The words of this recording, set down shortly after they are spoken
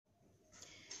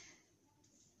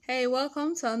Hey,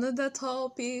 welcome to another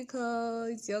topic.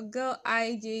 It's your girl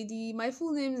IJD. My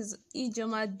full name is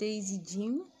Ijoma Daisy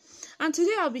Jim. And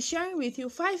today I'll be sharing with you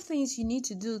 5 things you need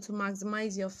to do to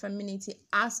maximize your femininity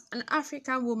as an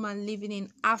African woman living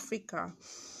in Africa.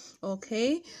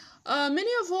 Okay.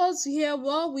 Many of us here,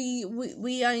 well,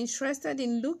 we are interested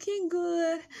in looking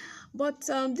good, but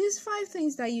these 5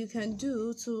 things that you can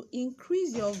do to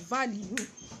increase your value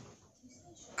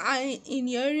in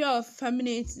the area of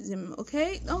feminism.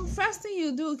 Okay, the first thing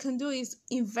you can do is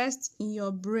invest in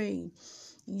your brain.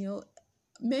 you know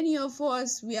Many of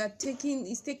us, we are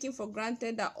taking for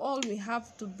granted that all we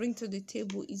have to bring to the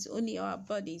table is only our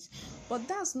bodies, but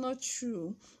that's not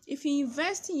true. If you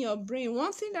invest in your brain,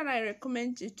 one thing that I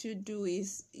recommend you to do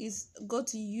is go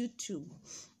to YouTube.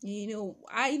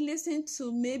 I listen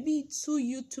to maybe 2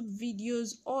 YouTube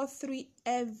videos or 3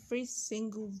 every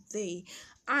single day,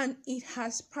 and it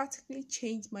has practically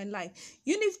changed my life.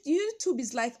 YouTube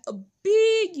is like a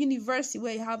big university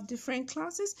where you have different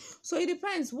classes. So it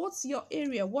depends, what's your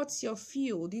area, what's your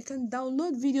field. You can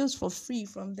download videos for free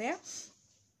from there.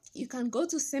 You can go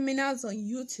to seminars on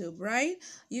YouTube, right?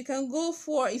 You can go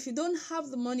for, if you don't have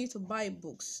the money to buy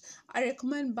books, I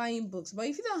recommend buying books. But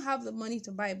if you don't have the money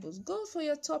to buy books, go for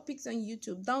your topics on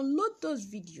YouTube, download those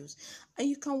videos, and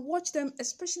you can watch them,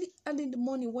 especially early in the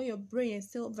morning when your brain is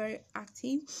still very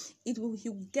active.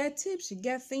 You get tips, you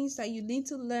get things that you need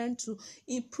to learn to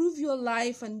improve your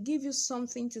life and give you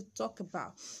something to talk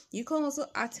about. You can also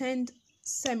attend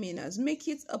seminars. Make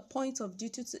it a point of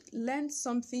duty to learn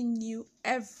something new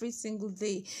every single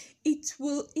day. It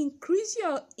will increase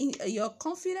your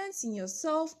confidence in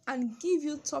yourself and give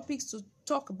you topics to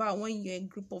talk about when you're in a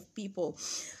group of people.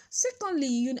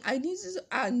 Secondly, I need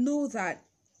to know that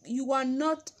you are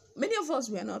not, many of us,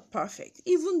 we are not perfect.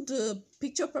 Even the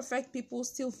picture perfect people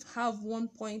still have 1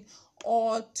 point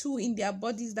or 2 in their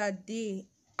bodies that they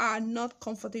are not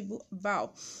comfortable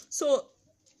about. So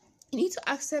you need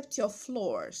to accept your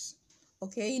flaws.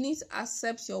 Okay, you need to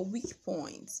accept your weak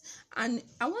points, and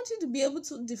I want you to be able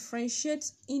to differentiate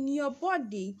in your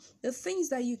body the things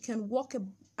that you can work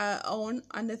on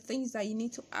and the things that you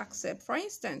need to accept. For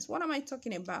instance, what am I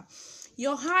talking about?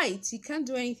 Your height. You can't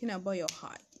do anything about your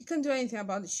height. You can't do anything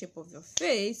about the shape of your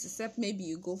face, except maybe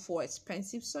you go for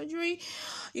expensive surgery.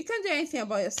 You can't do anything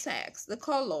about your sex, the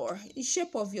color, the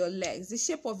shape of your legs, the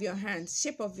shape of your hands,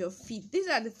 shape of your feet. These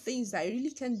are the things that you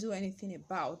really can't do anything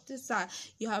about.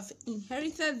 You have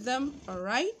inherited them, all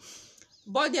right?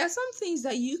 But there are some things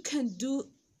that you can do.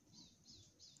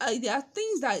 There are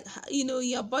things that,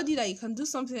 your body, that you can do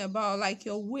something about, like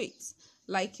your weight,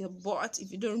 like your butt.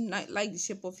 If you don't like the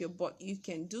shape of your butt, you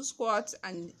can do squats,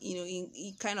 and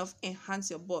it kind of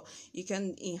enhance your butt. You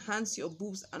can enhance your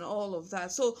boobs and all of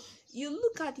that. So you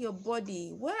look at your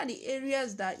body. What are the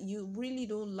areas that you really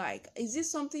don't like? Is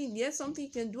this something, there's something you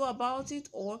can do about it,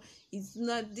 or it's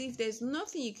not? If there's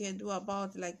nothing you can do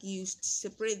about it, like you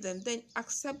separate them, then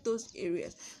accept those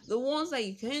areas. The ones that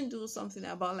you can do something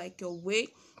about, like your weight,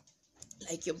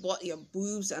 like your butt, your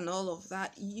boobs, and all of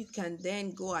that, you can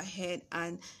then go ahead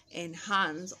and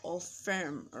enhance or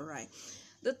firm. All right.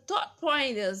 The third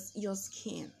point is your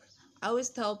skin. I always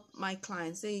tell my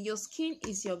clients, say your skin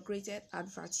is your greatest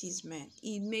advertisement.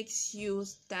 It makes you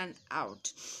stand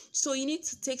out. So you need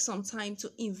to take some time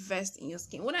to invest in your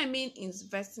skin. What I mean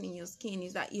investing in your skin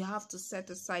is that you have to set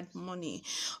aside money,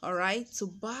 all right, to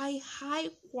buy high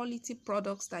quality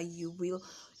products that you will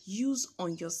use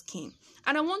on your skin.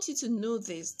 And I want you to know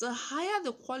this: the higher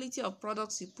the quality of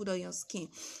products you put on your skin,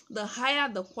 the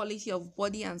higher the quality of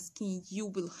body and skin you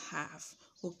will have.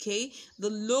 Okay, the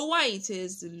lower it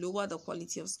is, the lower the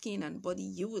quality of skin and body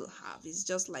you will have. It's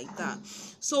just like that.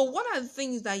 So what are the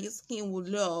things that your skin will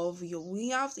love? We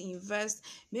have to invest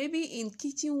maybe in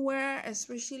kitchenware,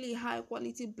 especially high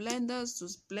quality blenders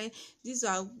to blend. These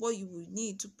are what you will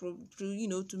need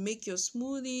to make your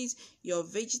smoothies, your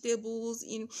vegetables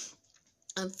in,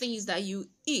 and things that you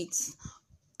eat.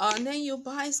 And then you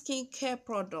buy skincare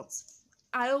products.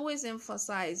 I always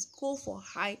emphasize, go for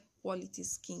high quality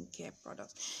skincare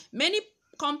products. Many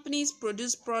companies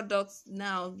produce products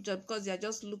now just because they're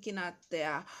just looking at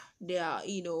their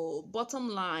bottom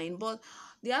line, but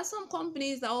there are some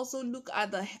companies that also look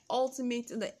at the health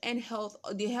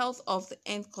of the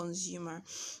end consumer.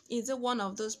 Is it one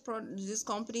of these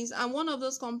companies? And one of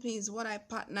those companies is what I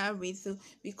partner with,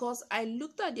 because I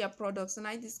looked at their products and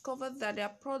I discovered that their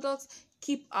products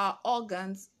keep our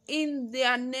organs in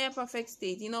their near perfect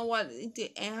state. You know what?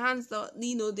 They enhance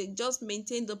they just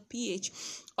maintain the pH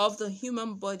of the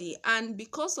human body, and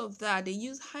because of that, they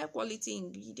use high quality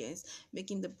ingredients,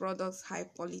 making the products high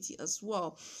quality as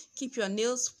well. Keep your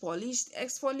nails polished,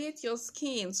 exfoliate your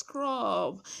skin,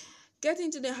 scrub. Get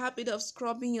into the habit of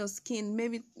scrubbing your skin,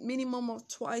 maybe minimum of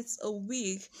twice a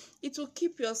week. It will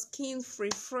keep your skin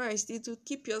refreshed. It will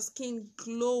keep your skin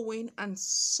glowing and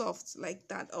soft like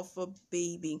that of a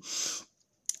baby.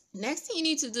 Next thing you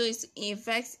need to do is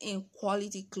invest in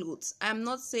quality clothes. I'm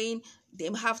not saying they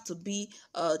have to be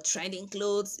trending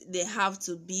clothes, they have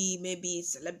to be maybe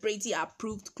celebrity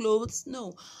approved clothes.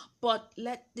 No, but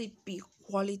let it be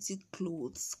quality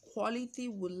clothes. Quality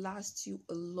will last you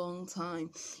a long time.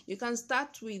 You can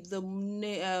start with the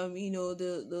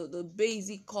the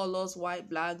basic colors: white,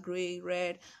 black, gray,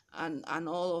 red, and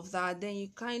all of that. Then you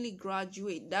kindly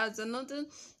graduate. That's another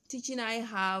teaching I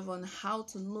have on how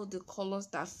to know the colors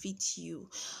that fit you.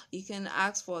 You can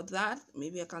ask for that.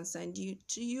 Maybe I can send you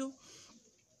to you.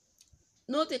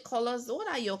 Know the colors. What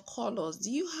are your colors? Do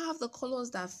you have the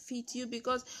colors that fit you?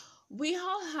 Because we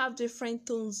all have different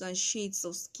tones and shades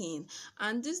of skin,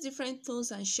 and these different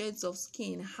tones and shades of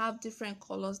skin have different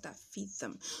colors that fit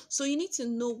them. So you need to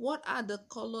know what are the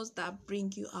colors that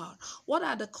bring you out, what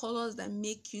are the colors that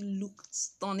make you look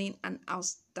stunning and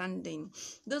outstanding.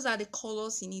 Those are the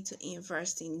colors you need to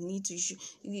invest in. You need to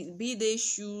be they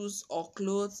shoes or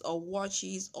clothes or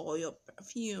watches or your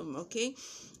perfume. Okay.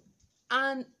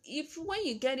 And if when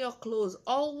you get your clothes,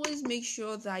 always make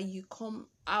sure that you come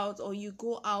out or you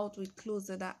go out with clothes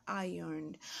that are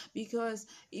ironed, because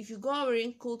if you go out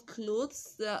wearing cold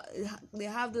clothes, they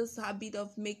have this habit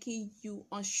of making you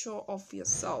unsure of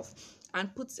yourself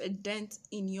and puts a dent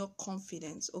in your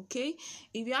confidence. Okay,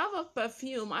 if you have a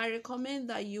perfume, I recommend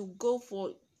that you go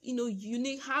for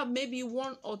unique, have maybe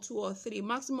 1 or 2 or 3,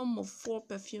 maximum of 4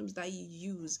 perfumes that you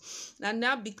use, and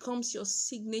that becomes your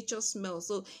signature smell.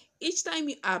 So each time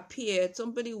you appear,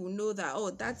 somebody will know that,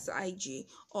 oh, that's IG,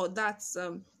 or that's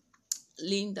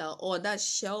Linda, or that's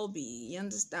Shelby. You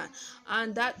understand?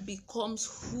 And that becomes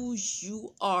who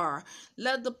you are.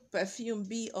 Let the perfume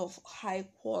be of high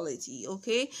quality,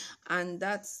 okay? And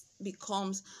that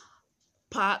becomes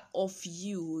part of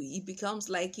you. It becomes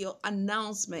like your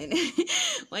announcement.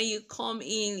 When you come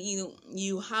in,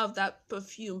 you have that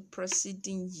perfume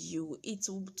preceding you. It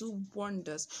will do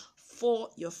wonders for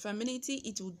your femininity.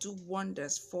 It will do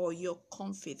wonders for your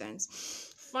confidence.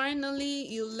 Finally,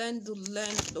 you learn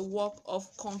the work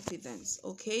of confidence.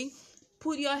 Okay,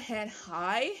 put your head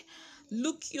high,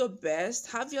 look your best,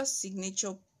 have your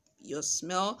signature, your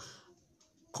smell.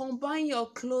 Combine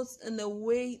your clothes in a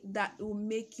way that will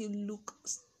make you look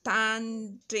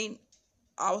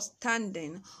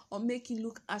outstanding, or make you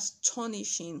look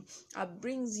astonishing. That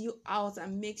brings you out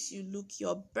and makes you look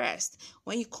your best.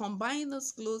 When you combine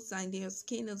those clothes and your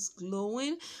skin is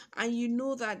glowing, and you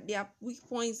know that there are weak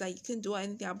points that you can't do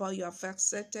anything about, you have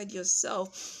accepted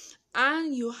yourself,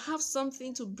 and you have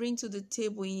something to bring to the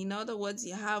table. In other words,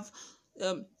 you have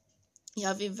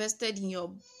invested in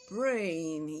your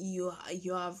brain, you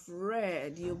have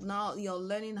read, you're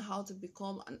learning how to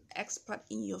become an expert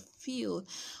in your field.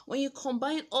 When you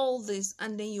combine all this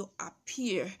and then you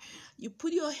appear, you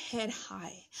put your head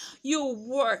high, you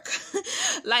work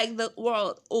like the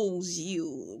world owes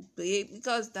you,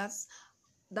 because that's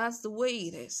the way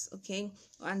it is. Okay,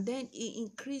 and then it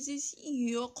increases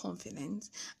your confidence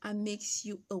and makes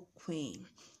you a queen,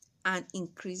 and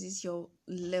increases your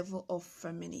level of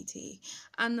femininity.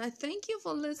 And I thank you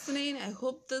for listening. I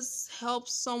hope this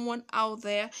helps someone out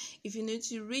there. If you need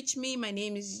to reach me, my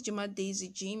name is Juma Daisy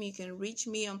Jim. You can reach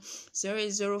me on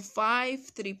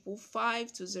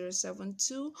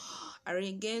 005-355-2072. And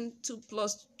again,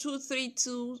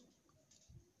 2+232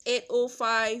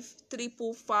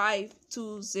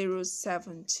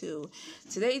 805-355-2072.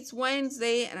 Today is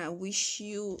Wednesday, and I wish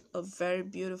you a very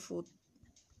beautiful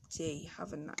day.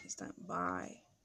 Have a nice time. Bye.